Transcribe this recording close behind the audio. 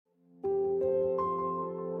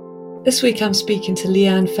This week I'm speaking to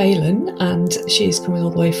LeAnn Phelan, and she's coming all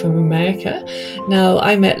the way from America. Now,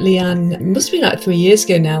 I met LeAnn, must have been like 3 years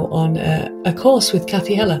ago now, on a course with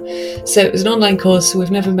Kathy Heller. So it was an online course, so we've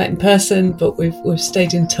never met in person, but we've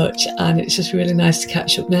stayed in touch, and it's just really nice to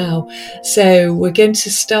catch up now. So we're going to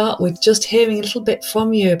start with just hearing a little bit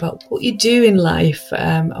from you about what you do in life,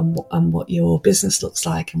 and what your business looks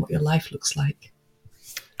like and what your life looks like.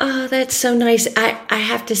 Oh, that's so nice. I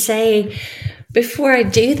have to say, before I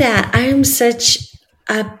do that, I am such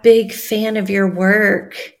a big fan of your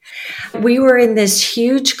work. We were in this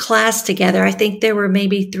huge class together. I think there were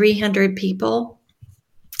maybe 300 people.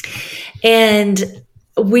 And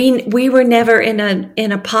we were never in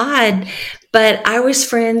a pod, but I was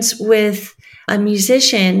friends with a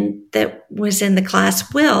musician that was in the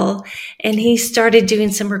class, Will, and he started doing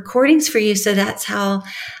some recordings for you. So that's how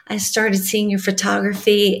I started seeing your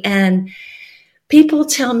photography. And people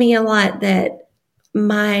tell me a lot that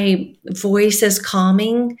my voice is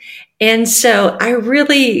calming. And so I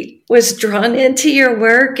really was drawn into your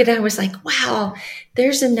work, and I was like, wow,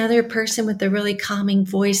 there's another person with a really calming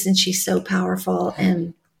voice, and she's so powerful.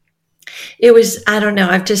 And it was, I don't know,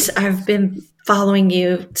 I've been following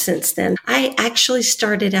you since then. I actually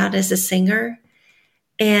started out as a singer,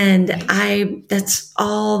 and that's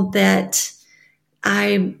all that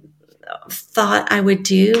I thought I would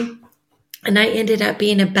do. And I ended up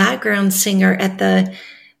being a background singer at the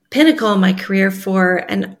pinnacle of my career for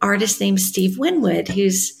an artist named Steve Winwood,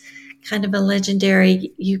 who's kind of a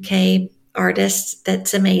legendary UK artist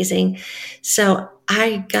that's amazing. So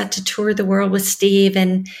I got to tour the world with Steve,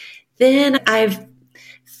 and then I've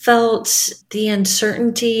felt the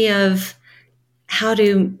uncertainty of how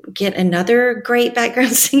to get another great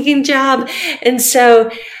background singing job. And so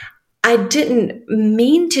I didn't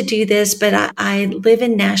mean to do this, but I live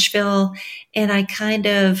in Nashville, and I kind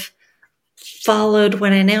of followed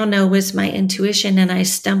what I now know was my intuition, and I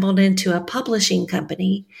stumbled into a publishing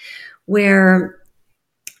company where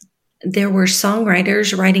there were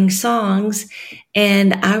songwriters writing songs,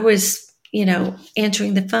 and I was,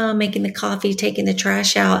 answering the phone, making the coffee, taking the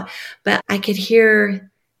trash out, but I could hear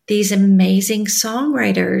these amazing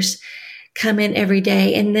songwriters come in every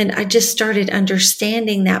day. And then I just started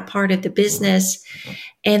understanding that part of the business.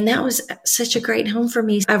 And that was such a great home for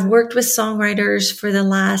me. I've worked with songwriters for the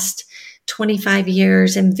last 25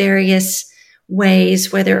 years in various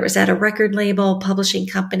ways, whether it was at a record label, publishing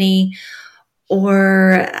company,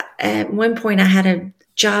 or at one point I had a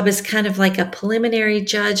job as kind of like a preliminary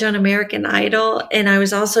judge on American Idol. And I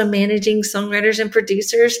was also managing songwriters and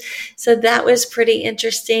producers. So that was pretty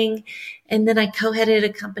interesting. And then I co-headed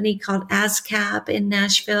a company called ASCAP in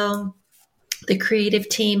Nashville, the creative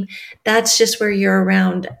team. That's just where you're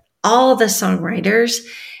around all the songwriters.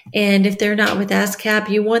 And if they're not with ASCAP,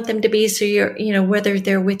 you want them to be. So you're, whether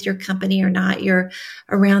they're with your company or not, you're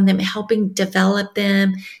around them, helping develop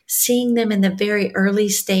them, seeing them in the very early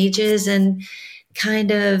stages, and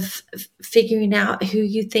kind of figuring out who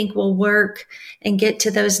you think will work and get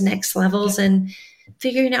to those next levels, and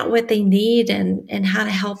figuring out what they need and how to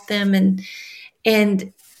help them.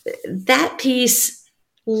 And that piece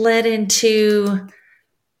led into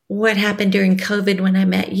what happened during COVID when I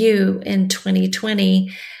met you in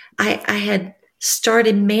 2020. I had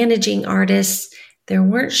started managing artists. There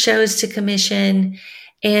weren't shows to commission.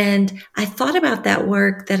 And I thought about that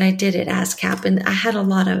work that I did at ASCAP. And I had a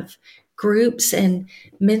lot of groups and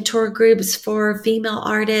mentor groups for female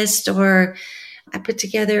artists, or I put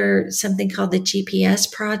together something called the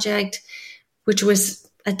GPS Project, which was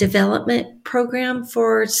a development program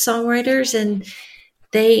for songwriters, and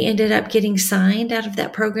they ended up getting signed out of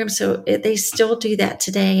that program. So they still do that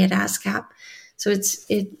today at ASCAP. So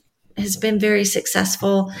it has been very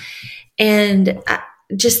successful. And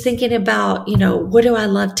just thinking about, what do I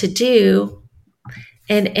love to do?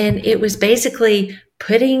 And it was basically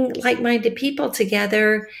putting like-minded people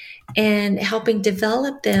together and helping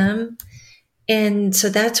develop them. And so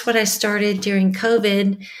that's what I started during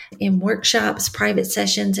COVID, in workshops, private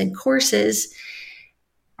sessions, and courses.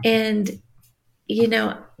 And,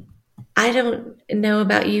 I don't know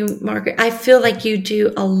about you, Margaret. I feel like you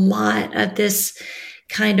do a lot of this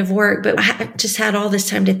kind of work, but I just had all this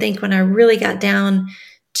time to think when I really got down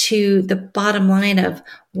to the bottom line of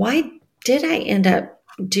why did I end up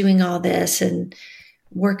doing all this and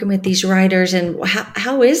working with these writers, and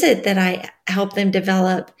how is it that I help them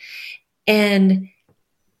develop? And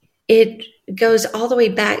it goes all the way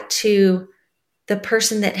back to the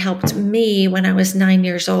person that helped me when I was 9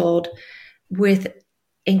 years old with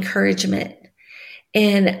encouragement.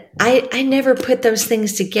 And I never put those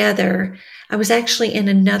things together. I was actually in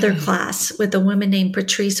another class with a woman named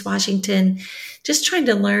Patrice Washington, just trying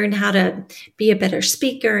to learn how to be a better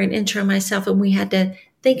speaker and intro myself. And we had to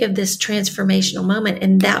think of this transformational moment.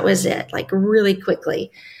 And that was it, like really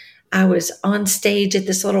quickly. I was on stage at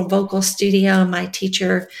this little vocal studio, and my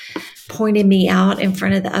teacher pointed me out in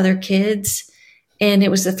front of the other kids. And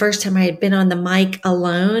it was the first time I had been on the mic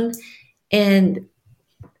alone. And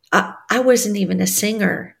I wasn't even a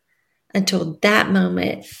singer until that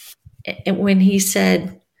moment. And when he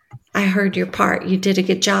said, I heard your part, you did a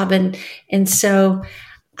good job. And so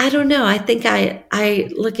I don't know. I think I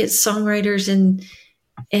look at songwriters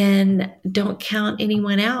and don't count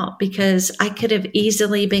anyone out, because I could have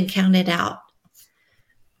easily been counted out.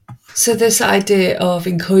 So this idea of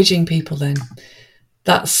encouraging people, then,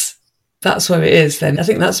 that's where it is then. I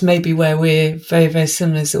think that's maybe where we're very, very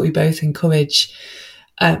similar, is that we both encourage,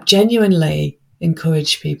 genuinely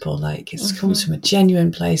encourage people. Like it comes from a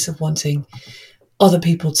genuine place of wanting other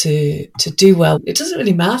people to do well. It doesn't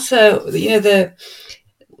really matter, the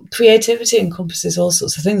creativity encompasses all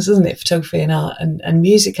sorts of things, doesn't it? Photography and art and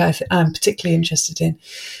music I'm particularly interested in,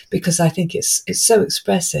 because I think it's so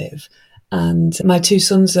expressive. And my two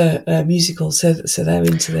sons are musical, so they're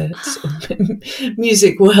into the sort of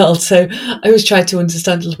music world. So I always try to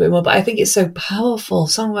understand a little bit more. But I think it's so powerful.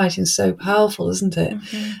 Songwriting is so powerful, isn't it?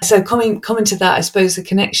 Mm-hmm. So coming to that, I suppose the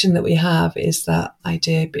connection that we have is that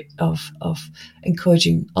idea of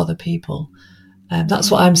encouraging other people.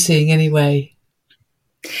 That's what I'm seeing anyway.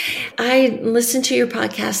 I listen to your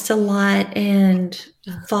podcast a lot and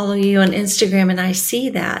follow you on Instagram, and I see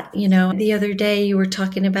that. The other day you were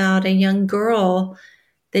talking about a young girl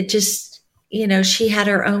that just, she had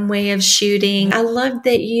her own way of shooting. I love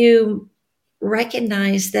that you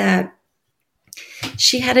recognize that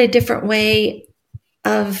she had a different way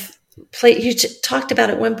of play. You talked about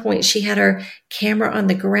at one point she had her camera on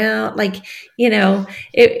the ground,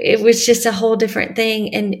 it was just a whole different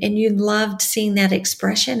thing, and you loved seeing that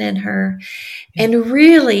expression in her. And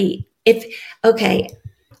really,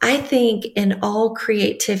 I think in all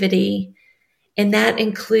creativity, and that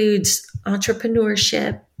includes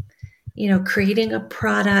entrepreneurship, creating a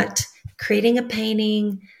product, creating a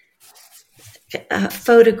painting, a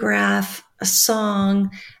photograph, a song,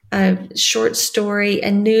 a short story,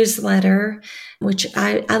 a newsletter, which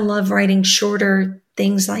I love writing shorter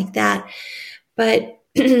things like that. But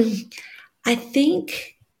I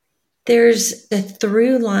think there's a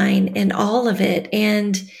through line in all of it.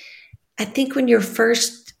 And I think when you're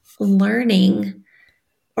first learning,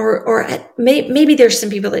 or maybe there's some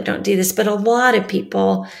people that don't do this, but a lot of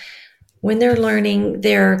people, when they're learning,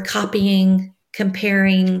 they're copying,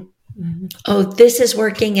 comparing. Mm-hmm. Oh, this is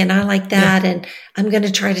working and I like that. Yeah. And I'm going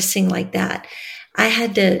to try to sing like that. I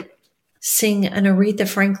had to sing an Aretha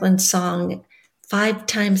Franklin song 5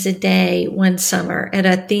 times a day one summer at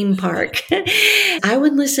a theme park. I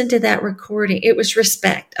would listen to that recording. It was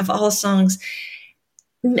Respect, of all songs.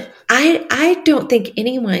 I don't think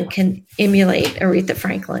anyone can emulate Aretha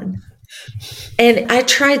Franklin. And I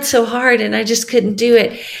tried so hard and I just couldn't do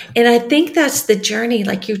it. And I think that's the journey.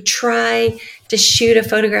 Like, you try to shoot a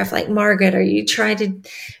photograph like Margaret, or you try to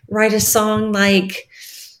write a song like,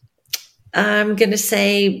 I'm going to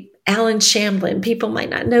say, Alan Shamblin. People might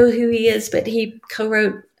not know who he is, but he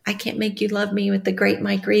co-wrote I Can't Make You Love Me with the great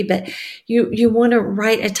Mike Reed. But you want to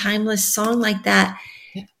write a timeless song like that.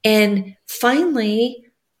 And finally,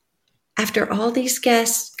 after all these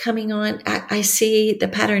guests coming on, I see the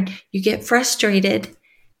pattern. You get frustrated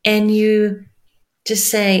and you just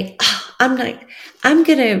say, I'm going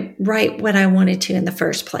to write what I wanted to in the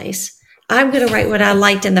first place. I'm going to write what I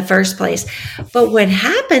liked in the first place. But what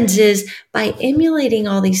happens is, by emulating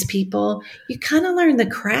all these people, you kind of learn the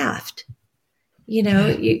craft. You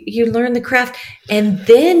learn the craft, and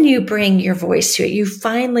then you bring your voice to it. You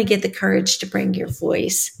finally get the courage to bring your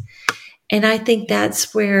voice. And I think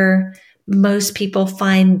that's where most people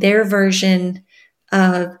find their version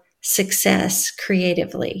of success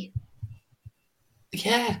creatively.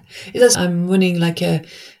 Yeah, it does. I'm running like a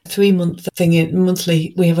 3-month thing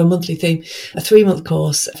monthly. We have a monthly theme, a 3-month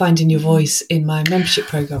course, Finding Your Voice, in my membership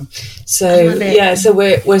program. So so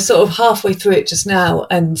we're sort of halfway through it just now,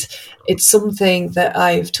 and it's something that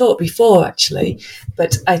I've taught before actually,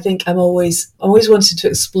 but I think I'm always wanting to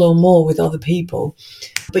explore more with other people.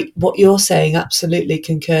 But what you're saying absolutely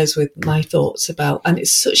concurs with my thoughts about, and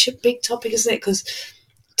it's such a big topic, isn't it? Because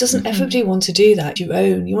doesn't everybody want to do that? You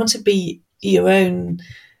want to be your own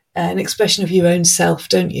an expression of your own self,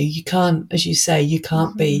 don't you? You can't, as you say, you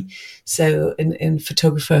can't be. So in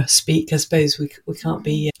photographer speak, I suppose we can't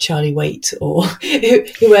be Charlie Waite or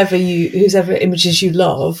whose ever images you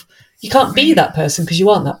love. You can't be that person because you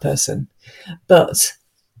aren't that person. But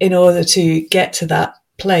in order to get to that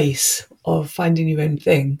place of finding your own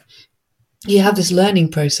thing, you have this learning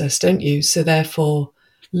process, don't you? So therefore,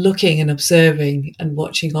 looking and observing and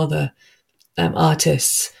watching other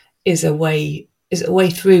artists is a way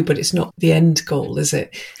through, but it's not the end goal, is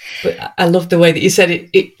it? But I love the way that you said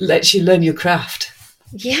it lets you learn your craft.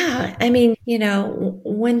 Yeah. I mean,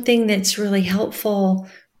 one thing that's really helpful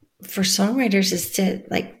for songwriters is to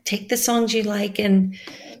like take the songs you like and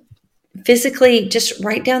physically just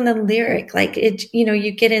write down the lyric. Like it,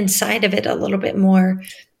 you get inside of it a little bit more.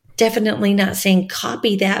 Definitely not saying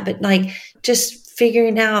copy that, but like just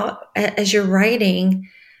figuring out as you're writing,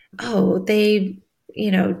 oh, they,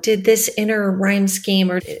 did this inner rhyme scheme,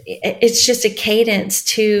 or it's just a cadence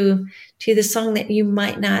to the song that you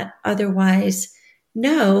might not otherwise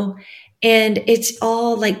know. And it's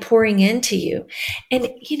all like pouring into you. And,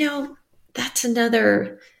 that's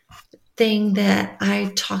another thing that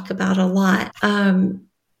I talk about a lot. And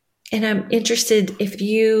I'm interested if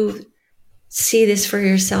you see this for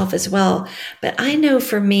yourself as well. But I know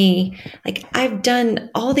for me, like I've done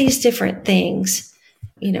all these different things,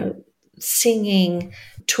 singing,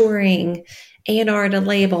 touring, A&R at a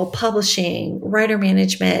label, publishing, writer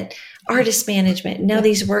management, artist management, now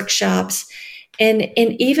these workshops, and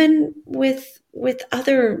even with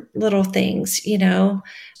other little things,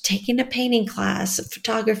 taking a painting class, a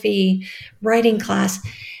photography, writing class.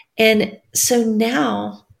 And so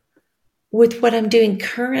now with what I'm doing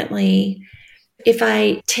currently, if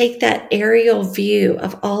I take that aerial view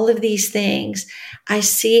of all of these things, I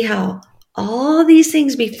see how all these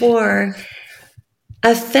things before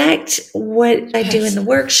affect what I do in the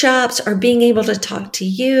workshops, or being able to talk to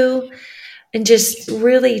you and just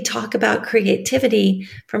really talk about creativity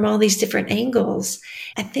from all these different angles.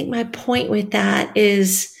 I think my point with that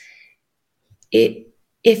is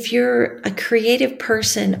if you're a creative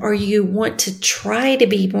person, or you want to try to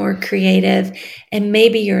be more creative, and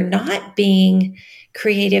maybe you're not being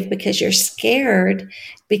creative because you're scared,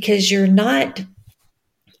 because you're not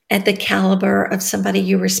at the caliber of somebody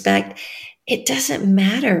you respect, it doesn't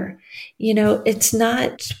matter. It's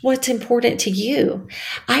not what's important to you.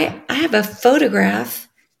 I have a photograph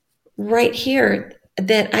right here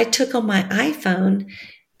that I took on my iPhone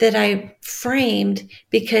that I framed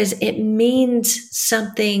because it means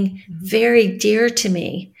something very dear to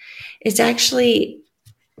me. It's actually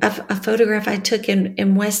a photograph I took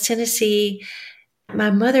in West Tennessee.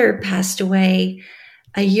 My mother passed away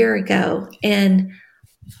a year ago, and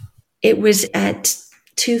it was at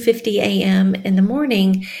 2:50 a.m. in the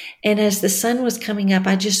morning. And as the sun was coming up,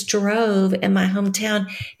 I just drove in my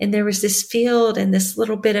hometown, and there was this field and this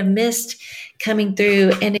little bit of mist coming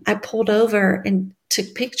through. And I pulled over and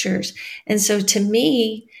took pictures. And so to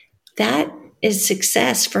me, that is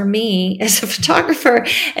success for me as a photographer.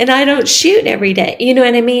 And I don't shoot every day. You know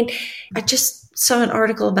what I mean? I just saw an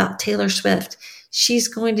article about Taylor Swift. She's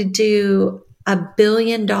going to do $1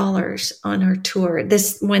 billion on her tour.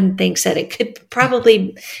 This one thing said it could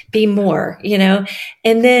probably be more, and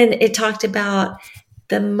then it talked about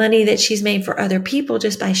the money that she's made for other people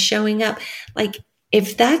just by showing up. Like,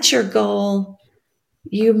 if that's your goal,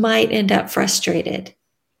 you might end up frustrated.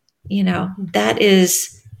 That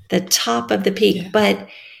is the top of the peak. Yeah. But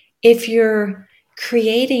if you're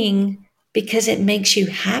creating because it makes you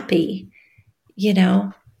happy,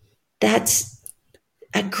 that's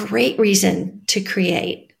a great reason to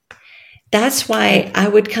create. That's why I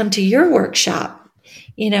would come to your workshop.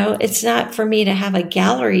 It's not for me to have a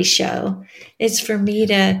gallery show. It's for me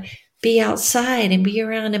to be outside and be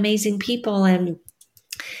around amazing people and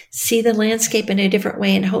see the landscape in a different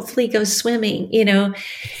way, and hopefully go swimming.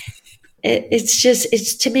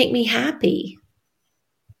 It's to make me happy.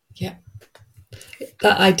 Yeah.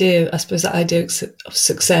 That idea, I suppose, that idea of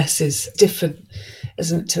success is different,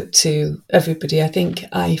 isn't it, to everybody. I think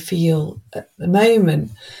I feel at the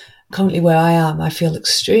moment, currently where I am, I feel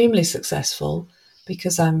extremely successful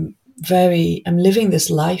because I'm living this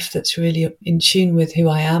life that's really in tune with who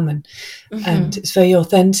I am, and it's very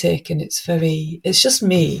authentic, and it's just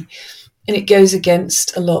me, and it goes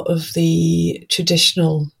against a lot of the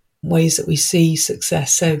traditional ways that we see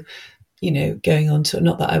success. So, going on to,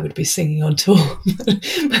 not that I would be singing on tour,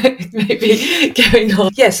 but maybe going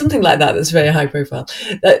on, something like that that's very high profile.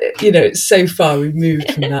 It's so far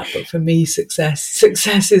removed from that. But for me, success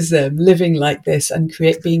is living like this and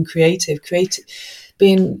being creative.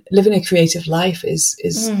 Living a creative life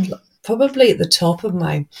is probably at the top of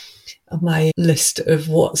my list of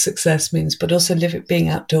what success means, but also being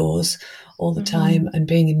outdoors all the time and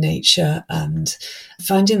being in nature and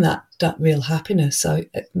finding that real happiness. So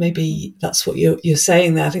maybe that's what you're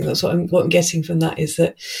saying there. I think that's what I'm getting from that, is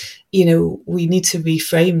that, you know, we need to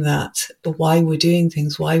reframe that, why we're doing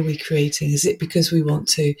things, why we're creating. Is it because we want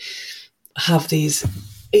to have these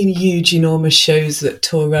huge, enormous shows that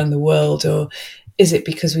tour around the world, or is it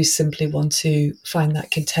because we simply want to find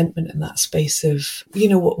that contentment in that space of, you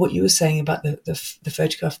know, what you were saying about the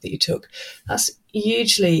photograph that you took? That's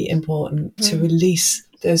hugely important, to release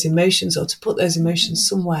those emotions, or to put those emotions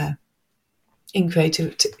somewhere in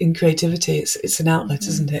creativity. It's an outlet,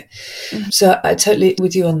 isn't it? So I totally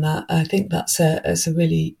with you on that. I think that's a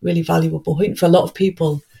really, really valuable point for a lot of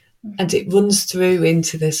people. And it runs through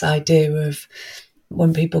into this idea of,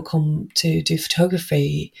 when people come to do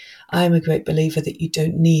photography, I'm a great believer that you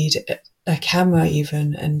don't need a camera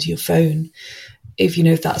even, and your phone, if you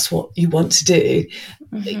know if that's what you want to do.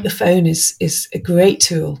 The phone is a great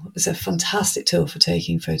tool. It's a fantastic tool for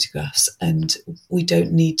taking photographs, and we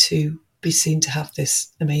don't need to be seen to have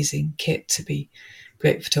this amazing kit to be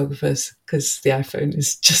great photographers, because the iPhone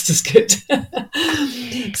is just as good.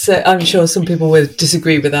 So I'm sure some people would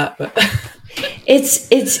disagree with that, but it's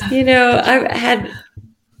you know, I've had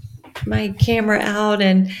my camera out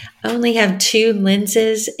and I only have 2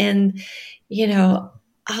 lenses, and you know,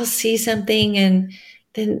 I'll see something and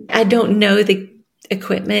then I don't know the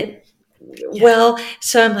equipment well,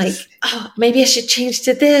 so I'm like, oh, maybe I should change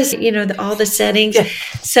to this, you know, all the settings.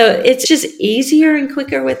 So it's just easier and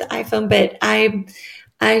quicker with the iPhone. But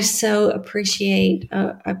I so appreciate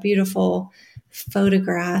a beautiful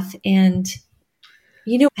photograph. And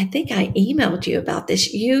you know, I think I emailed you about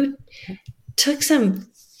this. You took some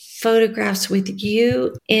photographs with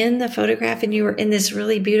you in the photograph, and you were in this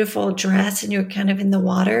really beautiful dress and you were kind of in the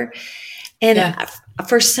water. And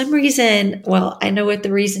for some reason, well, I know what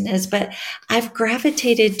the reason is, but I've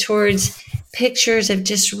gravitated towards pictures of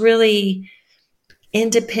just really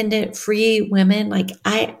independent, free women. Like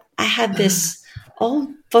I had this old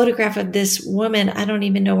photograph of this woman. I don't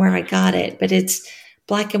even know where I got it, but it's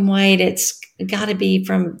black and white. It's got to be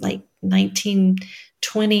from like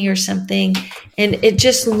 1920 or something. And it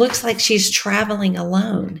just looks like she's traveling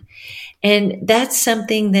alone. And that's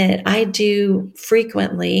something that I do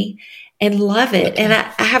frequently and love it. And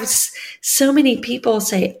I have so many people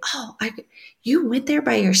say, oh, you went there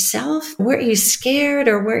by yourself? Weren't you scared,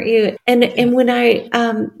 or weren't you? And when I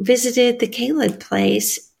visited the Caleb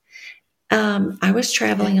place, I was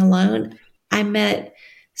traveling alone. I met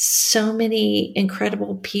so many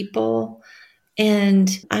incredible people.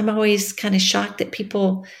 And I'm always kind of shocked that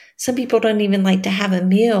some people don't even like to have a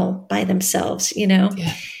meal by themselves, you know?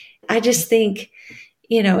 Yeah. I just think,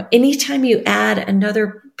 you know, anytime you add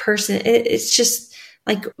another person, it's just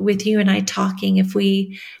like with you and I talking, if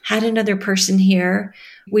we had another person here,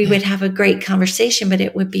 we would have a great conversation, but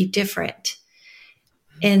it would be different.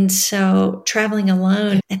 And so traveling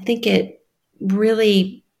alone, I think it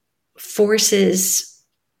really forces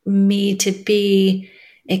me to be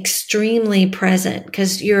extremely present,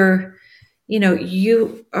 because you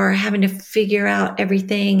are having to figure out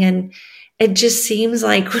everything. And it just seems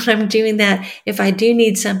like when I'm doing that, if I do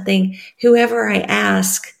need something, whoever I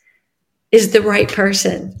ask is the right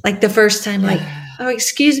person. Like the first time, like, oh,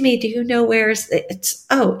 excuse me, do you know where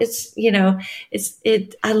I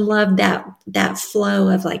love that flow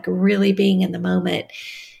of like really being in the moment.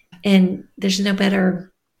 And there's no better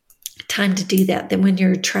time to do that than when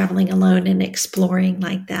you're traveling alone and exploring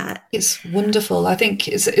like that. It's wonderful. I think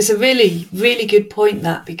it's a really, really good point,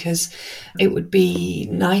 that, because it would be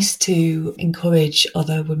nice to encourage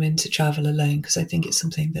other women to travel alone, because I think it's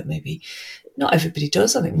something that maybe not everybody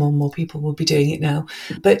does. I think more and more people will be doing it now,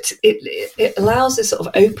 but it allows this sort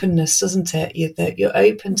of openness, doesn't it? That you're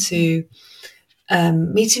open to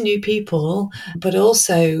meeting new people, but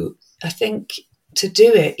also I think to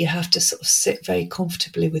do it, you have to sort of sit very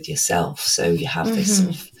comfortably with yourself. So you have this sort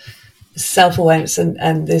of self-awareness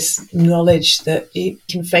and this knowledge that you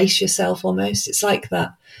can face yourself almost. It's like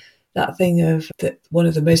that thing of that one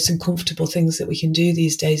of the most uncomfortable things that we can do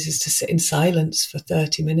these days is to sit in silence for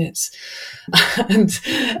 30 minutes.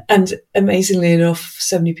 and amazingly enough,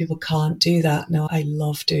 so many people can't do that. Now, I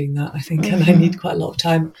love doing that, I think, and I need quite a lot of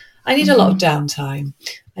time. I need a lot of downtime.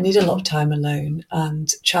 I need a lot of time alone.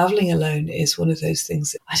 And traveling alone is one of those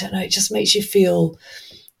things that, I don't know, it just makes you feel,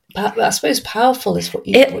 I suppose, powerful is what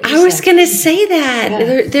you I was going to say that.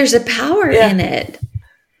 Yeah. There's a power in it.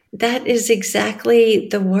 That is exactly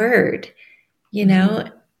the word, you know?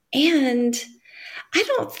 And I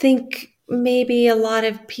don't think maybe a lot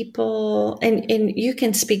of people, and you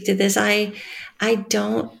can speak to this. I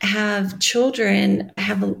don't have children. I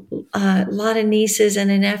have a lot of nieces and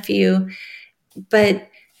a nephew, but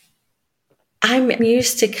I'm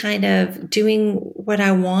used to kind of doing what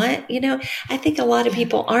I want. I think a lot of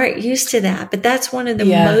people aren't used to that, but that's one of the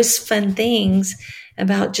most fun things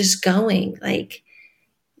about just going. Like,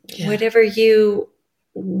 whatever you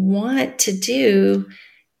want to do,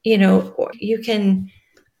 you can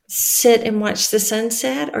sit and watch the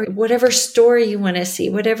sunset, or whatever story you want to see,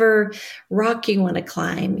 whatever rock you want to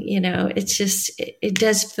climb. It's just, it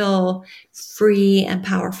does feel free and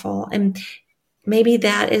powerful. And maybe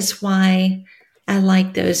that is why I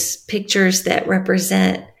like those pictures that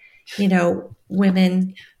represent,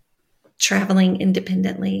 women traveling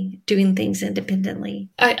independently, doing things independently.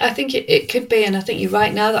 I think it could be, and I think you're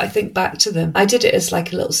right. Now that I think back to them, I did it as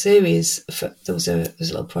like a little series. There was a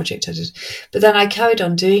little project I did, but then I carried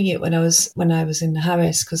on doing it when I was in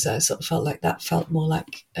Harris, because I sort of felt like that felt more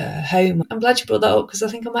like home. I'm glad you brought that up, because I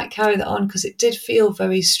think I might carry that on, because it did feel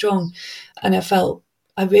very strong, and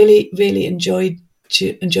I really, really enjoyed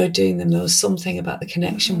doing them. There was something about the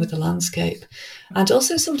connection with the landscape, and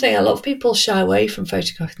also something, a lot of people shy away from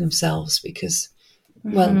photographing themselves because,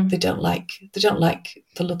 well, they don't like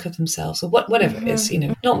the look of themselves, or whatever it is.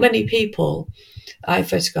 Not many people. I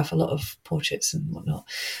photograph a lot of portraits and whatnot.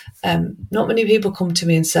 Not many people come to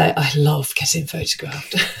me and say, "I love getting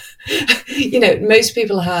photographed." Most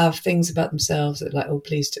people have things about themselves that, like, "Oh,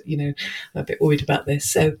 please, I'm a bit worried about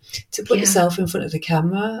this." So to put yourself in front of the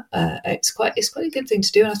camera, it's quite a good thing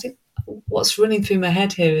to do. And I think what's running through my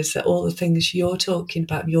head here is that all the things you're talking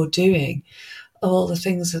about, you're doing, are all the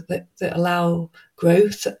things that allow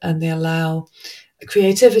growth, and they allow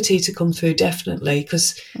creativity to come through, definitely.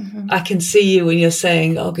 Because I can see you when you're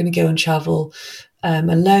saying, "Oh, I'm going to go and travel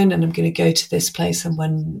alone, and I'm going to go to this place," and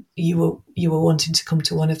when you were wanting to come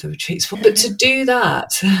to one of the retreats. But to do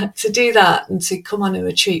that and to come on a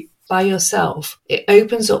retreat by yourself, it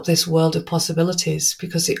opens up this world of possibilities,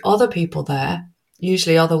 because the other people there,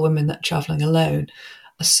 usually other women that are traveling alone,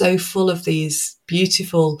 are so full of these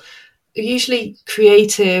beautiful, usually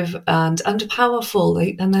creative and powerful,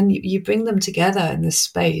 and then you bring them together in this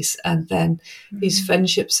space, and then these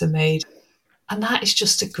friendships are made. And that is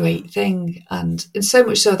just a great thing. And so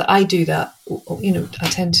much so that I do that, I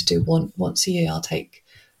tend to do once a year. I'll take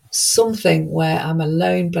something where I'm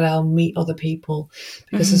alone, but I'll meet other people,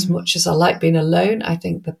 because as much as I like being alone, I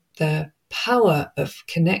think the power of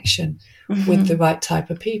connection with the right type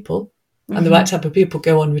of people, and the right type of people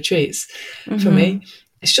go on retreats. For me,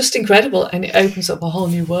 it's just incredible, and it opens up a whole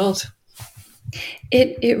new world.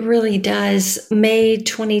 It really does. May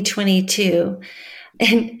 2022.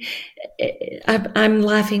 And I'm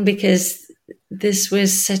laughing because this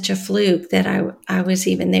was such a fluke that I was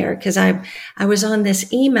even there, because I was on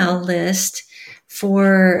this email list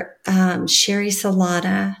for Sherry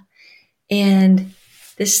Salata, and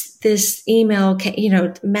this email,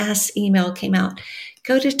 mass email came out.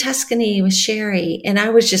 Go to Tuscany with Sherry. And I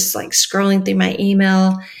was just like scrolling through my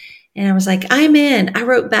email, and I was like, I'm in. I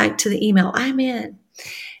wrote back to the email, I'm in.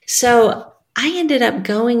 So I ended up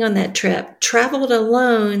going on that trip, traveled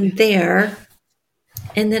alone there.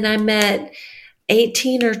 And then I met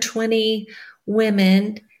 18 or 20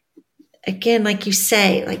 women. Again, like you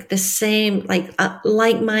say, like the same, like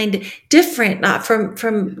like-minded, different, not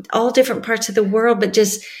from all different parts of the world, but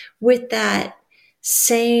just with that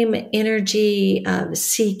same energy of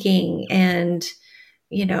seeking and,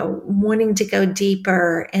 wanting to go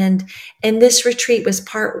deeper. And this retreat was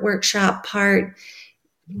part workshop, part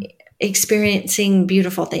experiencing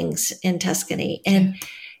beautiful things in Tuscany. And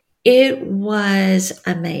it was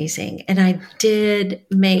amazing. And I did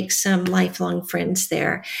make some lifelong friends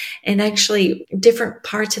there. And actually, different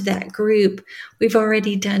parts of that group, we've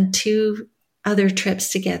already done 2 other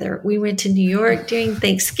trips together. We went to New York during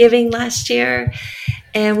Thanksgiving last year,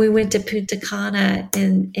 and we went to Punta Cana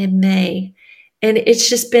in May. And it's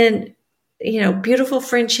just been, beautiful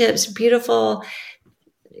friendships, beautiful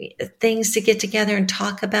things to get together and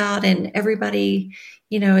talk about. And everybody,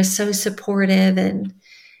 is so supportive, and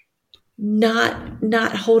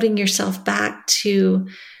not holding yourself back to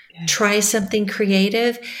try something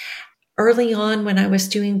creative. Early on, when I was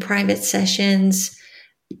doing private sessions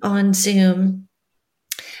on Zoom,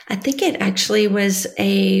 I think it actually was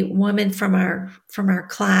a woman from our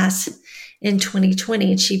class in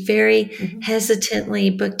 2020, and she very hesitantly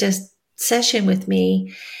booked a session with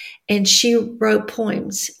me, and she wrote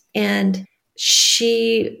poems, and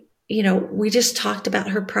she, we just talked about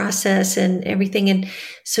her process and everything. And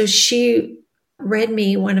so she read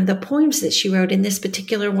me one of the poems that she wrote. And this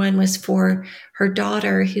particular one was for her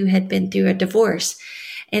daughter who had been through a divorce.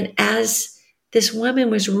 And as this woman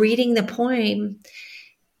was reading the poem,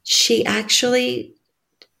 she actually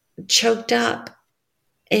choked up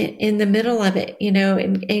in the middle of it,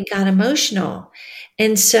 and got emotional.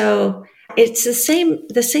 And so it's the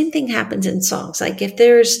same thing happens in songs. Like if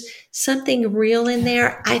there's something real in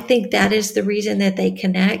there, I think that is the reason that they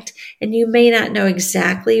connect. And you may not know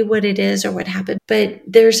exactly what it is or what happened, but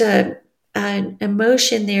there's an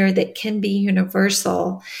emotion there that can be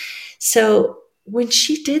universal. So when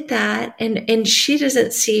she did that, and she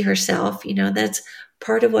doesn't see herself, that's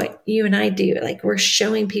part of what you and I do. Like we're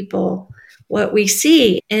showing people what we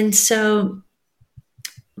see. And so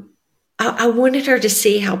I wanted her to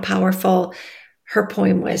see how powerful her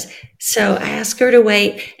poem was. So I asked her to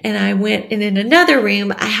wait, and I went, and in another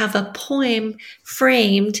room, I have a poem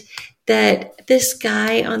framed that this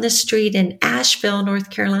guy on the street in Asheville, North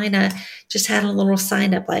Carolina, just had a little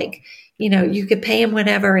sign up like, you could pay him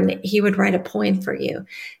whatever and he would write a poem for you.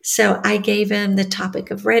 So I gave him the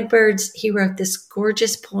topic of redbirds. He wrote this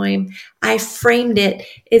gorgeous poem. I framed it.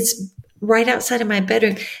 It's right outside of my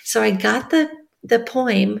bedroom. So I got the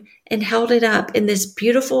poem and held it up in this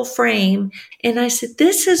beautiful frame. And I said,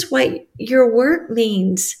 this is what your work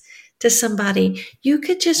means to somebody. You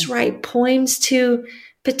could just write poems to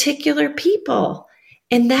particular people,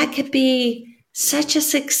 and that could be such a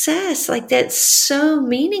success. Like that's so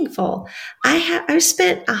meaningful. I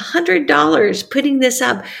spent $100 putting this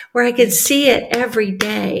up where I could see it every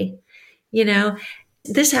day.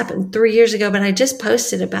 This happened 3 years ago, but I just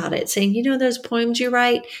posted about it saying, those poems you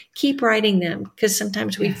write, keep writing them, because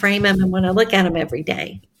sometimes we frame them and want to look at them every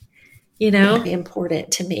day.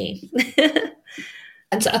 Important to me.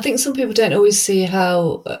 And I think some people don't always see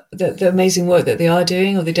how the amazing work that they are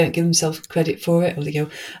doing, or they don't give themselves credit for it, or they go,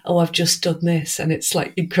 oh, I've just done this, and it's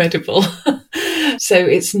like incredible. So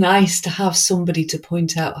it's nice to have somebody to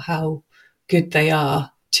point out how good they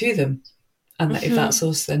are to them. And if that's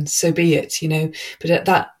us, then so be it, But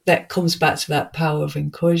that comes back to that power of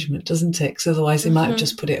encouragement, doesn't it? Because otherwise they might have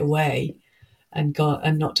just put it away and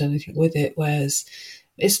not done anything with it. Whereas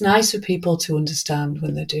it's nice for people to understand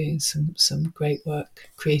when they're doing some great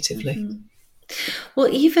work creatively. Well,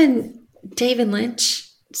 even David Lynch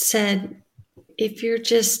said, if you're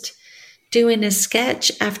just doing a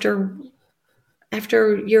sketch after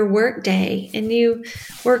your work day and you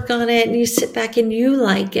work on it and you sit back and you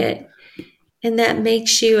like it, and that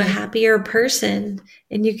makes you a happier person,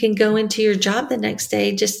 and you can go into your job the next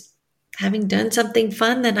day just having done something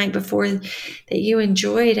fun the night before that you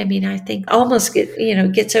enjoyed. I mean, I think almost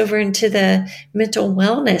gets over into the mental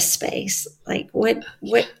wellness space. Like what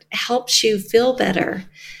helps you feel better,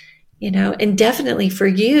 and definitely for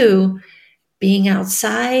you, being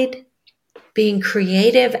outside, being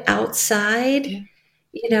creative outside,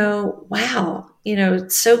 wow,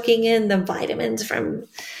 soaking in the vitamins from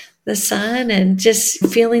the sun and just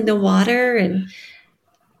feeling the water, and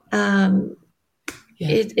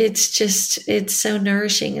it's so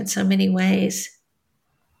nourishing in so many ways.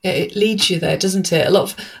 It leads you there, doesn't it? A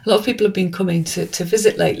lot of people have been coming to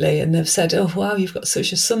visit lately, and they've said, oh wow, you've got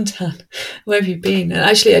such a suntan. Where have you been? And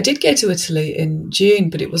actually I did go to Italy in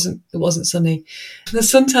June, but it wasn't sunny. The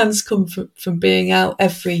suntans come from being out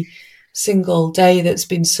every single day that's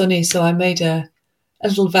been sunny. So I made a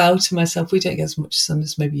little vow to myself, we don't get as much sun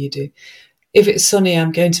as maybe you do. If it's sunny,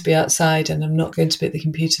 I'm going to be outside, and I'm not going to be at the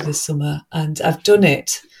computer this summer. And I've done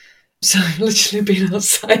it. So I've literally been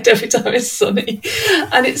outside every time it's sunny.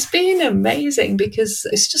 And it's been amazing because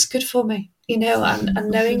it's just good for me, and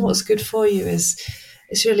knowing what's good for you is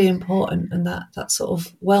really important. And that sort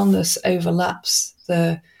of wellness overlaps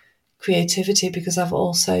the creativity, because I've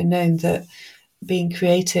also known that being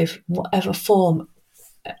creative, whatever form,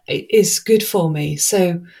 it is good for me.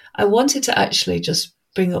 So I wanted to actually just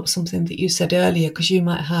bring up something that you said earlier, because you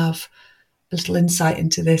might have a little insight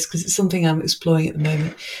into this, because it's something I'm exploring at the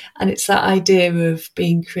moment. And it's that idea of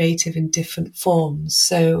being creative in different forms.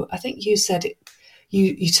 So I think you said it,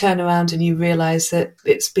 you turn around and you realise that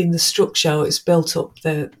it's been the structure, it's built up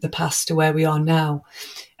the past to where we are now.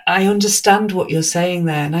 I understand what you're saying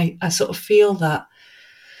there, and I sort of feel that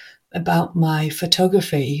about my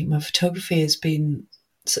photography. My photography has been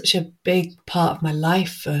such a big part of my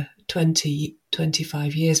life for 20,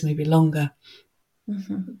 25 years, maybe longer.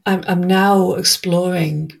 I'm now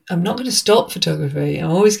exploring, I'm not going to stop photography,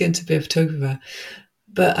 I'm always going to be a photographer,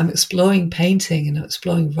 but I'm exploring painting and I'm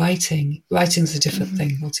exploring writing. Writing's a different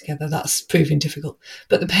thing altogether, that's proving difficult.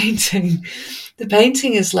 But the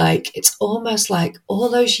painting is like, it's almost like all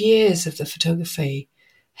those years of the photography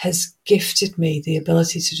has gifted me the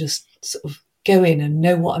ability to just sort of go in and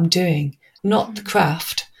know what I'm doing. Not the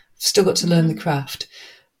craft. I've still got to learn the craft,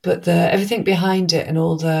 but everything behind it and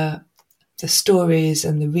all the stories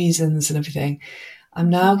and the reasons and everything. I'm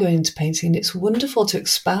now going into painting, and it's wonderful to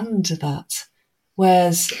expand that.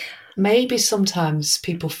 Whereas maybe sometimes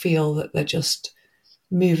people feel that they're just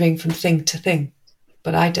moving from thing to thing,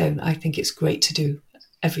 but I don't. I think it's great to do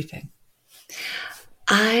everything.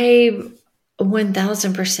 I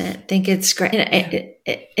 1000% think it's great.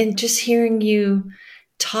 And just hearing you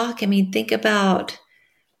talk, I mean, think about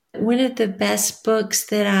one of the best books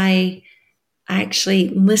that I actually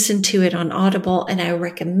listened to it on Audible, and I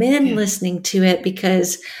recommend listening to it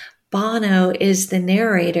because Bono is the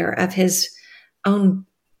narrator of his own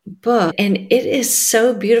book, and it is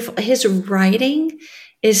so beautiful. His writing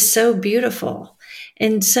is so beautiful.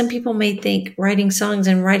 And some people may think writing songs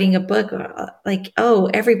and writing a book, like, oh,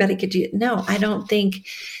 everybody could do it. No, I don't think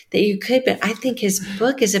that you could, but I think his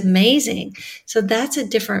book is amazing. So that's a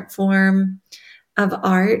different form of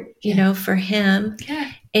art, you know, for him.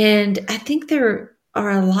 Yeah. And I think there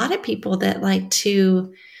are a lot of people that like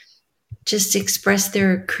to just express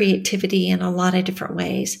their creativity in a lot of different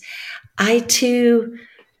ways. I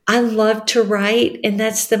love to write, and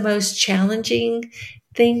that's the most challenging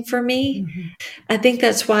thing for me. Mm-hmm. I think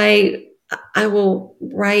that's why I will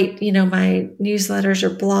write, you know, my newsletters or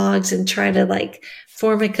blogs and try to like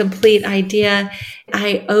form a complete idea.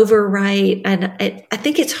 I overwrite, and I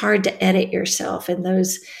think it's hard to edit yourself in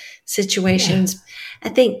those situations. Yeah. I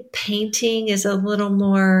think painting is a little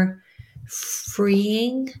more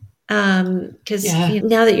freeing. Because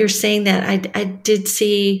now that you're saying that, I did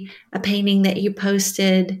see a painting that you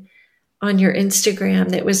posted on your Instagram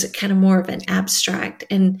that was kind of more of an abstract,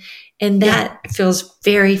 and that feels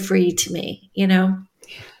very free to me. You know,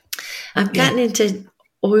 I've gotten into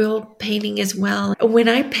oil painting as well. When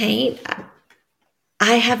I paint,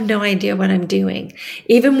 I have no idea what I'm doing.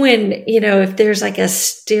 Even when, you know, if there's like a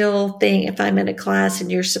still thing, if I'm in a class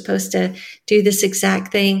and you're supposed to do this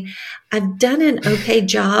exact thing, I've done an okay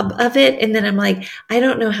job of it. And then I'm like, I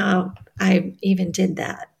don't know how I even did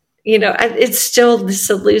that. You know, it's still this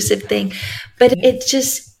elusive thing, but it's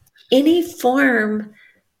just any form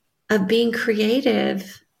of being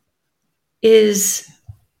creative is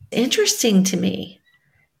interesting to me.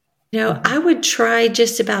 You know, I would try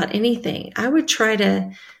just about anything. I would try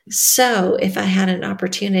to sew if I had an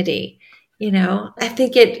opportunity. You know, I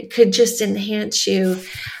think it could just enhance you.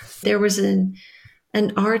 There was an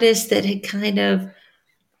artist that had kind of,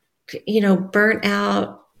 you know, burnt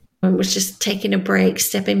out and was just taking a break,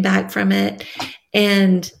 stepping back from it.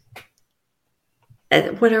 And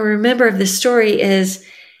what I remember of the story is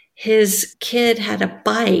his kid had a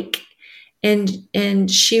bike, and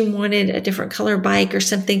she wanted a different color bike or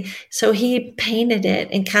something. So he painted it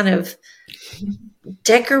and kind of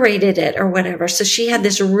decorated it or whatever. So she had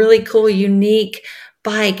this really cool, unique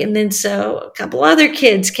bike. And then so a couple other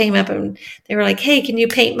kids came up and they were like, hey, can you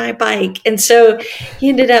paint my bike? And so he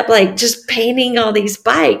ended up like just painting all these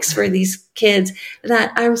bikes for these kids.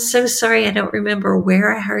 That I'm so sorry, I don't remember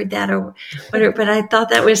where I heard that or whatever, but I thought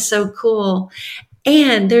that was so cool.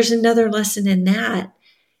 And there's another lesson in that.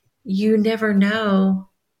 You never know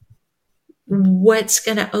what's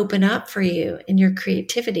going to open up for you in your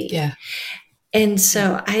creativity. Yeah. And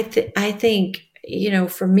so I think, you know,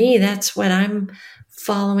 for me, that's what I'm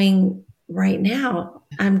following right now.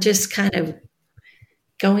 I'm just kind of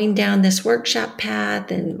going down this workshop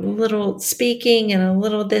path and a little speaking and a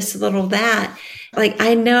little this, a little that. Like,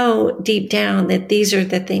 I know deep down that these are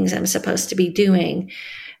the things I'm supposed to be doing.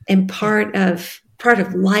 And part of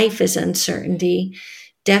life is uncertainty.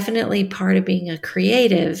 Definitely part of being a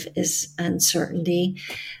creative is uncertainty.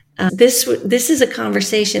 This is a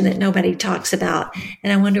conversation that nobody talks about,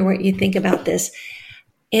 and I wonder what you think about this.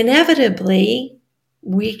 Inevitably,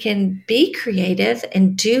 we can be creative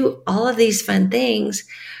and do all of these fun things,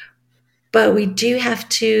 but we do have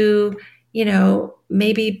to, you know,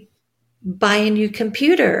 maybe buy a new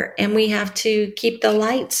computer, and we have to keep the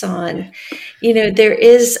lights on. You know, there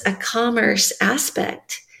is a commerce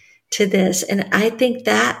aspect to this, and I think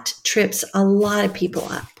that trips a lot of people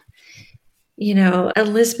up. You know,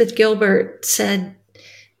 Elizabeth Gilbert said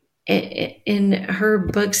in her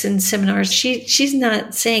books and seminars, she's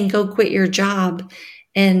not saying go quit your job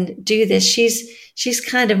and do this. She's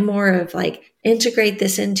kind of more of like integrate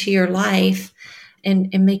this into your life and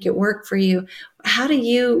make it work for you. How do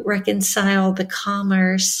you reconcile the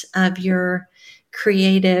commerce of your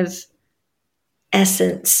creative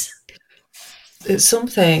essence? It's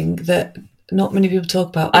something that not many people talk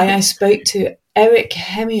about. I spoke to Eric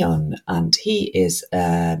Hemion, and he is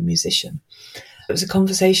a musician. It was a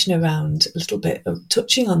conversation around a little bit of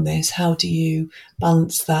touching on this. How do you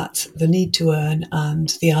balance that, the need to earn and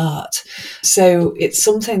the art? So it's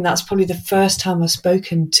something that's probably the first time I've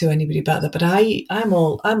spoken to anybody about that. But I'm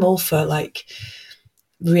all for like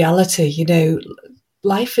reality, you know,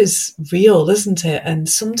 life is real, isn't it? And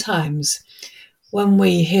sometimes when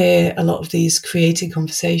we hear a lot of these creative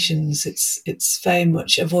conversations, it's very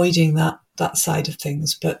much avoiding that side of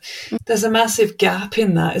things. But there's a massive gap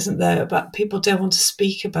in that, isn't there? About people don't want to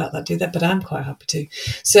speak about that, do they? But I'm quite happy to.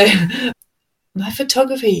 So my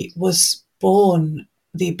photography was born,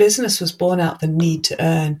 the business was born out of the need to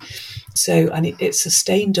earn. So, and it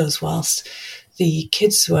sustained us whilst the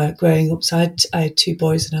kids were growing up. So I had two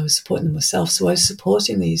boys and I was supporting them myself. So I was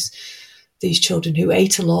supporting these children who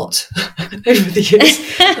ate a lot over the years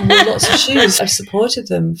and wore lots of shoes. I supported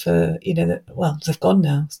them for, you know, well, they've gone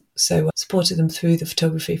now. So I supported them through the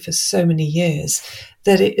photography for so many years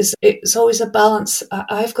that it's always a balance.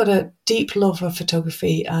 I've got a deep love of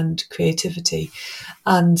photography and creativity,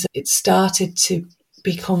 and it started to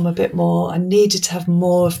become a bit more, I needed to have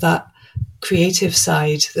more of that creative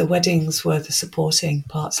side. The weddings were the supporting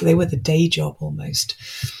part, so they were the day job almost.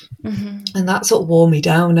 Mm-hmm. And that sort of wore me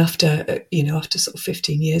down after sort of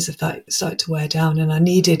 15 years of that, it started to wear down, and I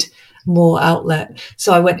needed more outlet.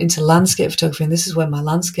 So I went into landscape photography, and this is where my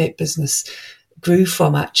landscape business grew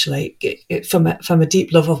from, actually, from a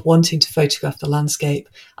deep love of wanting to photograph the landscape.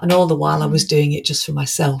 And all the while I was doing it just for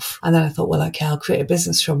myself. And then I thought, well, okay, I'll create a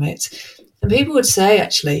business from it. And people would say,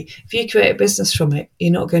 actually, if you create a business from it,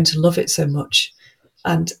 you're not going to love it so much.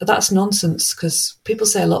 And that's nonsense, because people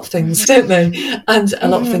say a lot of things, don't they? And a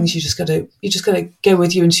lot of things you just got to go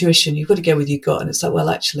with your intuition. You've got to go with your gut. And it's like, well,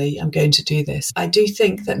 actually, I'm going to do this. I do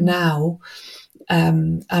think that now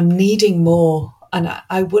I'm needing more. And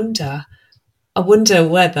I wonder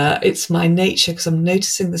whether it's my nature, because I'm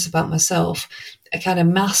noticing this about myself. I kind of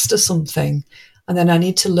master something, and then I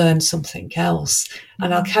need to learn something else.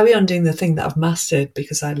 And I'll carry on doing the thing that I've mastered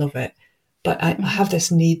because I love it. But I have this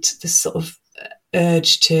need, this sort of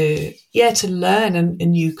urge to learn a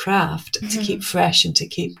new craft, to keep fresh and to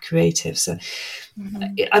keep creative. So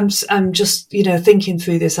I'm just, you know, thinking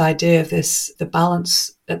through this idea of this, the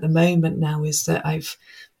balance at the moment now is that I've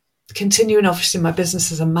continuing, obviously my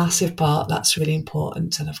business is a massive part, that's really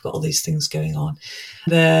important, and I've got all these things going on.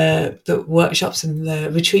 The workshops and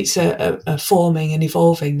the retreats are forming and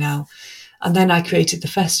evolving now. And then I created the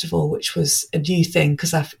festival, which was a new thing,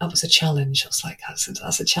 because that was a challenge. I was like,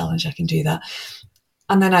 that's a challenge, I can do that.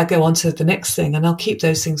 And then I go on to the next thing, and I'll keep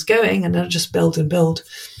those things going, and I'll just build and build.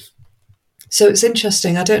 So it's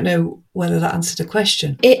interesting. I don't know whether that answered a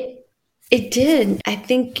question. It did. I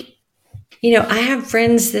think, you know, I have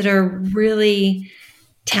friends that are really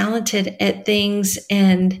talented at things,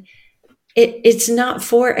 and it's not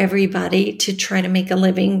for everybody to try to make a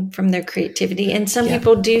living from their creativity. And some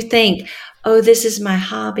people do think, oh, this is my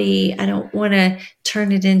hobby, I don't want to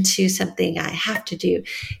turn it into something I have to do.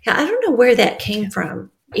 I don't know where that came from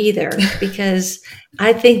either, because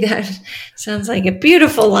I think that sounds like a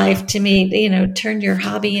beautiful life to me. You know, turn your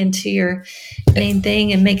hobby into your main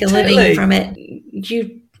thing and make a living from it.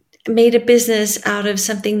 You made a business out of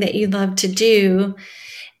something that you love to do,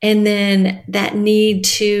 and then that need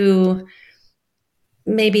to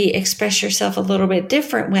maybe express yourself a little bit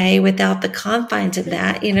different way without the confines of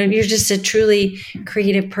that. You know, you're just a truly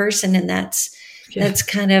creative person, and that's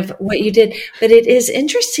kind of what you did. But it is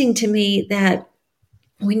interesting to me that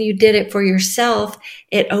when you did it for yourself,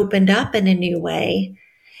 it opened up in a new way.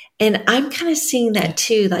 And I'm kind of seeing that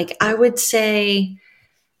too. Like, I would say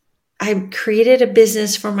I created a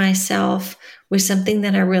business for myself with something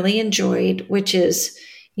that I really enjoyed, which is,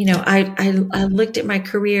 you know, I looked at my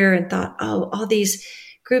career and thought, oh, all these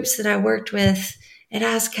groups that I worked with at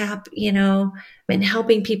ASCAP, you know, and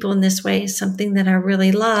helping people in this way is something that I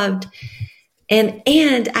really loved. And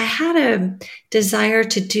I had a desire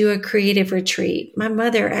to do a creative retreat. My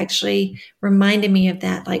mother actually reminded me of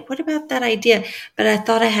that. Like, what about that idea? But I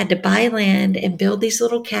thought I had to buy land and build these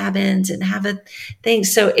little cabins and have a thing.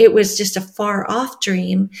 So it was just a far off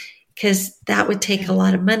dream, because that would take a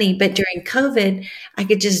lot of money. But during COVID, I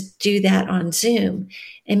could just do that on Zoom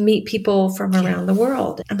and meet people from around the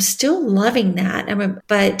world. I'm still loving that.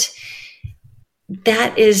 But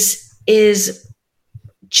that is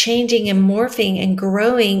changing and morphing and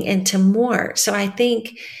growing into more. So I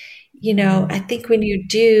think, you know, I think when you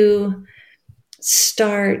do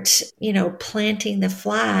start, you know, planting the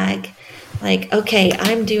flag, like, okay,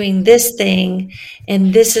 I'm doing this thing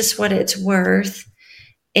and this is what it's worth.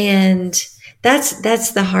 And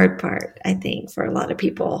that's the hard part, I think, for a lot of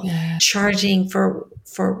people, charging for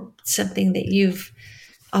something that you've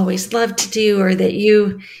always loved to do, or that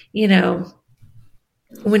you know,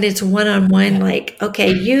 when it's one-on-one, Yeah. like,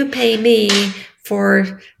 okay, you pay me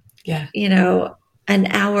for, Yeah. an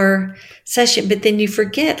hour session, but then you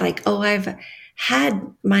forget, like, oh, I've had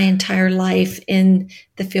my entire life in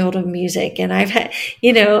the field of music, and I've had,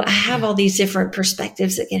 I have Yeah. all these different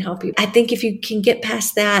perspectives that can help you. I think if you can get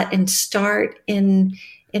past that and start in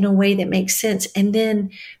a way that makes sense, and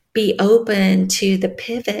then be open to the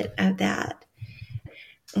pivot of that.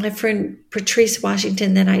 My friend Patrice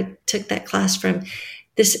Washington, that I took that class from,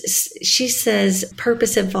 she says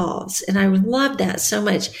purpose evolves, and I love that so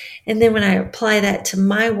much. And then when I apply that to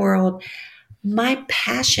my world, my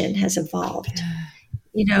passion has evolved.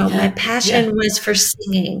 My Yeah. passion Yeah. was for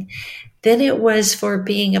singing, then it was for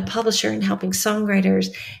being a publisher and helping songwriters,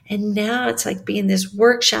 and now it's like being this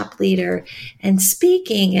workshop leader and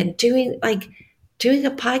speaking and doing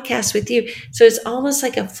a podcast with you. So it's almost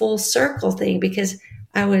like a full circle thing, because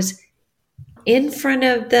I was in front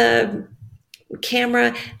of the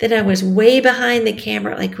camera, then I was way behind the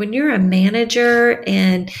camera. Like when you're a manager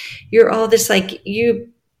and you're all this, like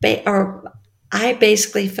or I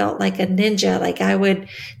basically felt like a ninja. Like I would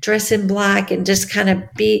dress in black and just kind of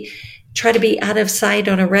try to be out of sight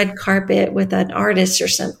on a red carpet with an artist or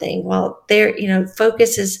something, while their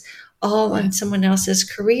focus is all Yeah. on someone else's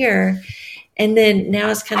career. And then now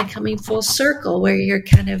it's kind of coming full circle, where you're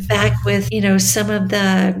kind of back with some of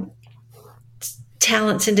the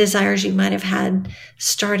talents and desires you might have had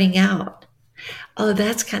starting out. Oh,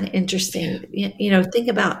 that's kind of Yeah. interesting. Think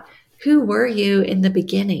about, who were you in the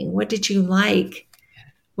beginning? What did you like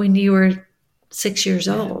when you were 6 years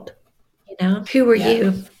Yeah. old? Who were Yeah.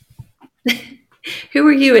 you? Who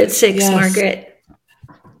were you at 6, Yes. Margaret?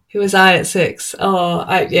 Who was I at 6?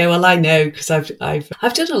 Yeah. Well, I know, because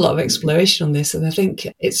I've done a lot of exploration on this, and I think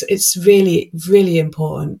it's really, really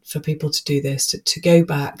important for people to do this, to go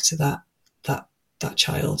back to that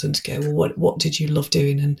child and to go, well, what did you love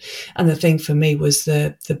doing? And the thing for me was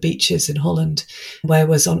the beaches in Holland, where I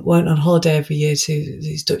went on holiday every year to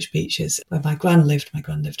these Dutch beaches where my gran lived. My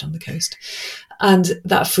gran lived on the coast. And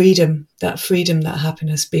that freedom, that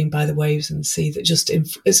happiness, being by the waves and the sea, that just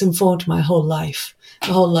it's informed my whole life.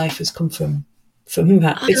 My whole life has come from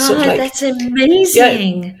that. It's sort of Oh, like, that's yeah,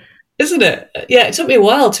 amazing. isn't it? Yeah, it took me a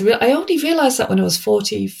while I only realised that when I was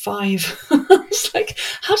 45. I was like,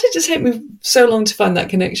 how did it take me so long to find that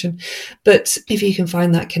connection? But if you can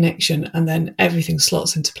find that connection, and then everything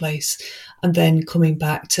slots into place, and then coming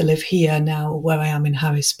back to live here now, where I am in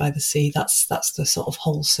Harris by the sea, that's the sort of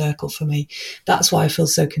whole circle for me. That's why I feel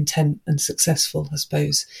so content and successful, I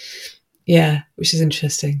suppose. Yeah, which is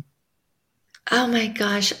interesting. Oh my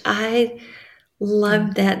gosh, I love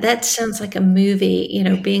Yeah. that. That sounds like a movie,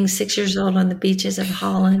 being 6 years old on the beaches of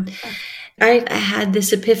Holland. I had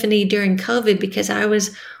this epiphany during COVID, because I was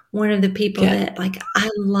one of the people Yeah. that, like, I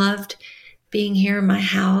loved being here in my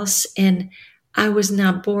house, and I was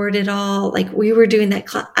not bored at all. Like we were doing that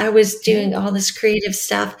I was Yeah. doing all this creative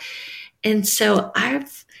stuff. And so I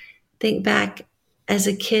think back as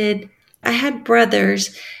a kid, I had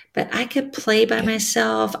brothers, but I could play by Yeah.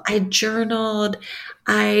 myself. I journaled.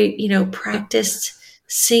 I, practiced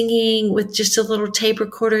singing with just a little tape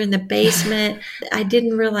recorder in the basement. I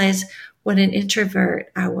didn't realize what an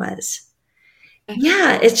introvert I was.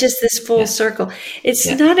 Yeah, it's just this full Yeah. circle. It's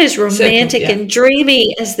Yeah. not as Circle. romantic Yeah. and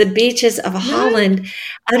dreamy as the beaches of No. Holland.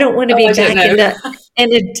 I don't want to Oh, be I don't back know.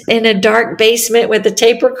 in a dark basement with a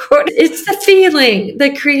tape recorder. It's the feeling,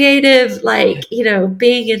 the creative, Yeah.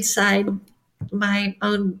 being inside my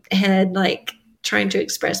own head, like trying to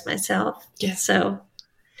express myself. Yeah. So,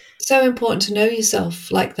 So important to know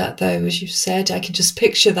yourself like that, though, as you said. I can just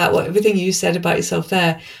picture that, everything you said about yourself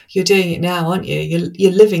there. You're doing it now, aren't you?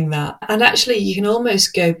 You're living that. And actually, you can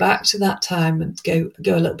almost go back to that time and go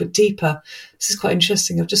a little bit deeper. This is quite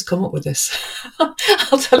interesting. I've just come up with this.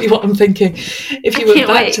 I'll tell you what I'm thinking. If I you went can't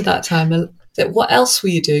back to wait. that time, what else were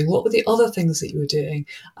you doing? What were the other things that you were doing?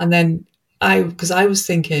 And then because I was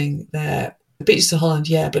thinking there, the beaches of Holland,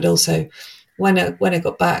 yeah, but also when I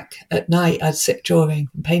got back at night, I'd sit drawing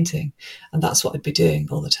and painting, and that's what I'd be doing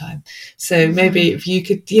all the time. So maybe if you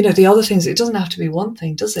could, the other things, it doesn't have to be one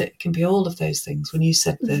thing, does it? It can be all of those things. When you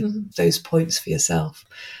said those points for yourself,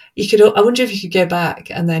 I wonder if you could go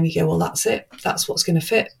back and then you go, well, that's it. That's what's going to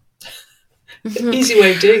fit. Easy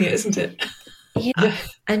way of doing it, isn't it? Yeah.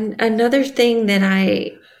 And another thing that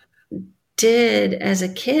I did as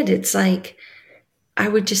a kid, it's like I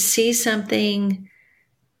would just see something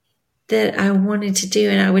that I wanted to do,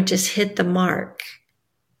 and I would just hit the mark.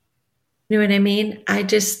 You know what I mean? I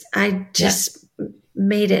just Yeah.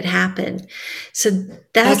 made it happen. So I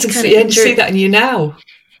that's can kind of see that in you now.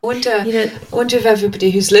 wonder, You know, I wonder if everybody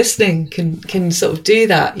who's listening can sort of do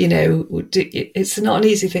that. It's not an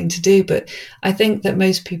easy thing to do, but I think that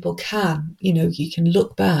most people can. You can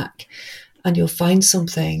look back and you'll find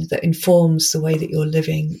something that informs the way that you're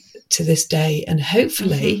living to this day. And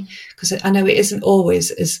hopefully, because I know it isn't always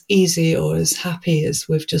as easy or as happy as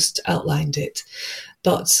we've just outlined it,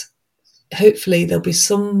 but hopefully there'll be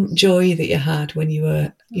some joy that you had when you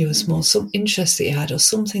were small, some interest that you had, or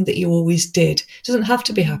something that you always did. It doesn't have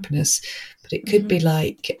to be happiness, but it could be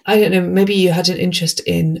like, I don't know, maybe you had an interest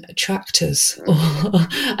in tractors,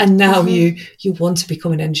 and now you want to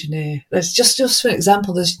become an engineer. That's just for an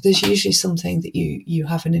example. There's usually something that you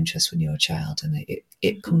have an interest when you're a child, and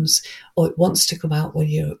it comes, or it wants to come out when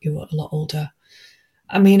you're a lot older.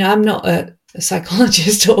 I mean, I'm not a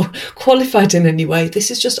psychologist or qualified in any way.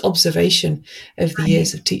 This is just observation of the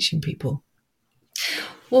years of teaching people.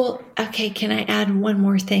 Well, okay, can I add one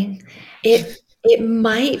more thing? It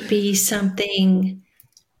might be something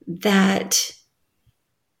that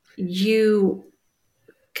you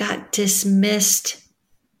got dismissed,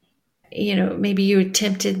 maybe you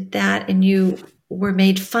attempted that and you were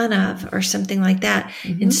made fun of or something like that.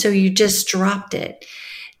 And so you just dropped it.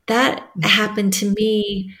 That happened to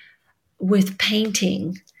me with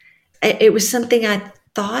painting. It was something I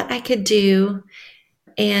thought I could do,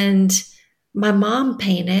 and my mom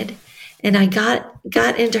painted, and I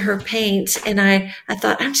got into her paints, and I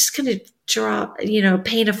thought, I'm just going to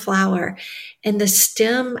paint a flower, and the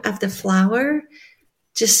stem of the flower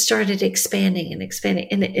just started expanding and expanding,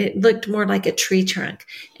 and it looked more like a tree trunk,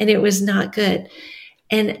 and it was not good.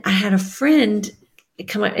 And I had a friend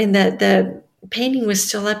come up, and the painting was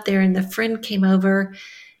still up there, and the friend came over,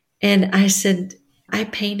 and I said, I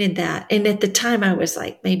painted that. And at the time I was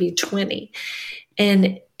like maybe 20.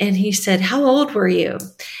 And he said, how old were you?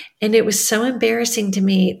 And it was so embarrassing to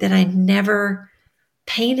me that I never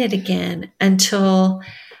painted again until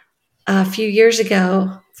a few years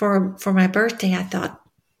ago for my birthday. I thought,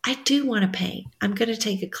 I do want to paint. I'm going to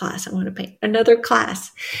take a class. I want to paint another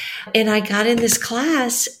class. And I got in this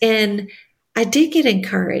class and I did get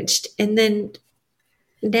encouraged. And then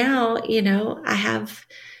now, I have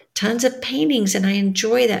tons of paintings and I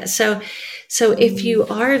enjoy that. So if you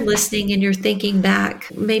are listening and you're thinking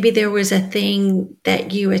back, maybe there was a thing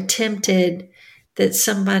that you attempted that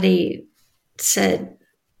somebody said,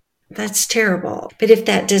 that's terrible. But if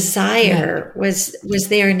that desire was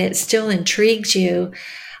there and it still intrigues you,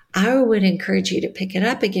 I would encourage you to pick it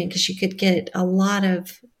up again, because you could get a lot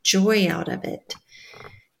of joy out of it.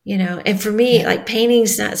 And for me, like,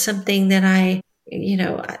 painting's not something that I,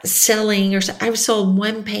 selling, or I've sold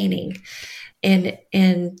one painting and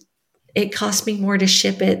it cost me more to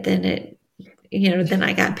ship it than than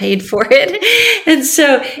I got paid for it. And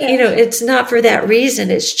so, it's not for that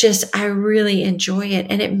reason. It's just, I really enjoy it,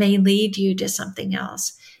 and it may lead you to something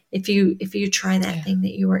else if you try that thing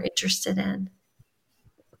that you were interested in.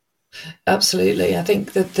 Absolutely. I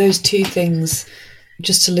think that those two things,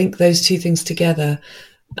 just to link those two things together,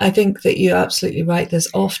 I think that you're absolutely right. There's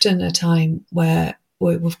often a time where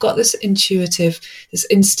we've got this intuitive, this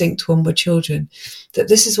instinct when we're children, that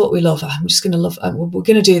this is what we love. I'm just going to love, we're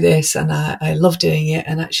going to do this, and I love doing it,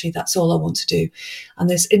 and actually that's all I want to do. And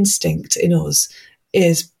this instinct in us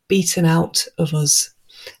is beaten out of us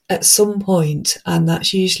at some point, and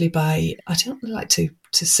that's usually by, I don't like to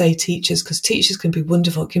say teachers, because teachers can be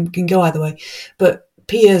wonderful, can go either way, but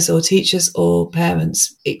peers or teachers or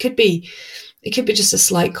parents, it could be just a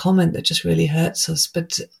slight comment that just really hurts us,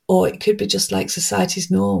 or it could be just like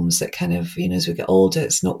society's norms that kind of, as we get older,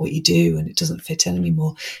 it's not what you do and it doesn't fit in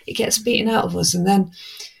anymore. It gets beaten out of us. And then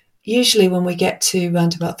usually when we get to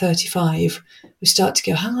around about 35, we start to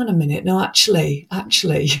go, hang on a minute. No, actually,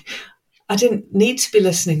 I didn't need to be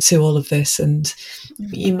listening to all of this. And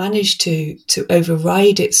you manage to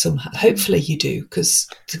override it somehow. Hopefully you do, because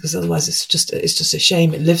otherwise it's just a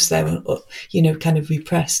shame. It lives there, kind of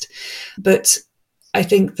repressed. But I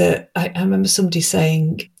think that I remember somebody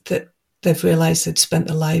saying that they've realized they'd spent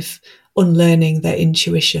their life unlearning their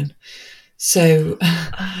intuition. So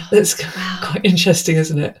that's quite interesting,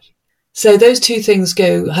 isn't it? So those two things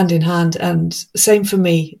go hand in hand, and same for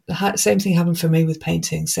me. Same thing happened for me with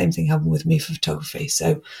painting. Same thing happened with me for photography.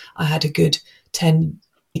 So I had a good 10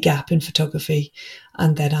 gap in photography,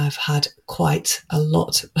 and then I've had quite a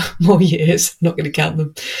lot more years, I'm not going to count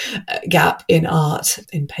them, gap in art,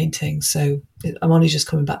 in painting. So I'm only just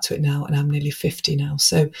coming back to it now, and I'm nearly 50 now.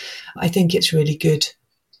 So I think it's really good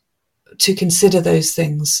to consider those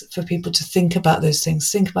things, for people to think about those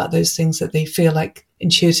things that they feel like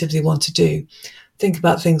intuitively want to do, think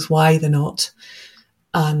about things why they're not,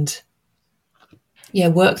 and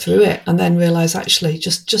work through it and then realize actually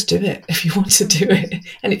just do it if you want to do it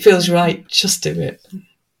and it feels right, just do it.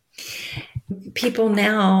 People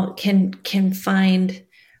now can find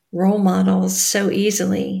role models so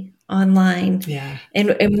easily online. Yeah.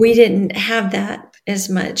 And we didn't have that as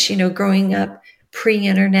much, growing up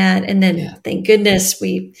pre-internet. And then thank goodness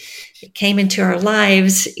it came into our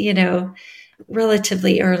lives,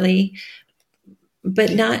 relatively early,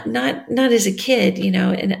 but not as a kid,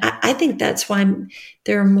 and I think that's why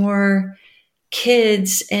there are more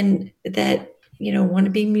kids and that, want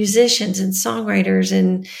to be musicians and songwriters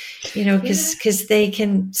and, because they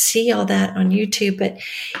can see all that on YouTube. But,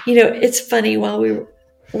 it's funny, while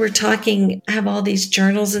we're talking, I have all these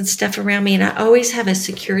journals and stuff around me, and I always have a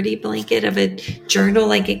security blanket of a journal,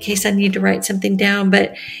 like in case I need to write something down.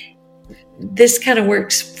 But this kind of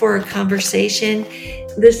works for a conversation.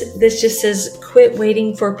 This just says, quit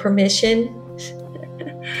waiting for permission.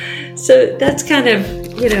 So that's kind of,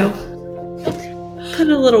 put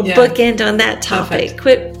a little bookend on that topic.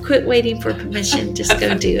 Perfect. Quit waiting for permission. Just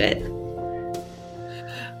go do it.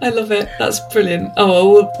 I love it. That's brilliant.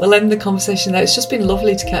 Oh, we'll end the conversation there. It's just been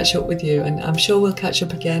lovely to catch up with you, and I'm sure we'll catch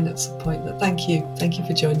up again at some point. But thank you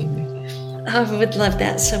for joining me. I would love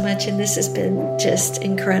that so much, and this has been just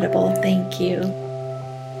incredible. Thank you.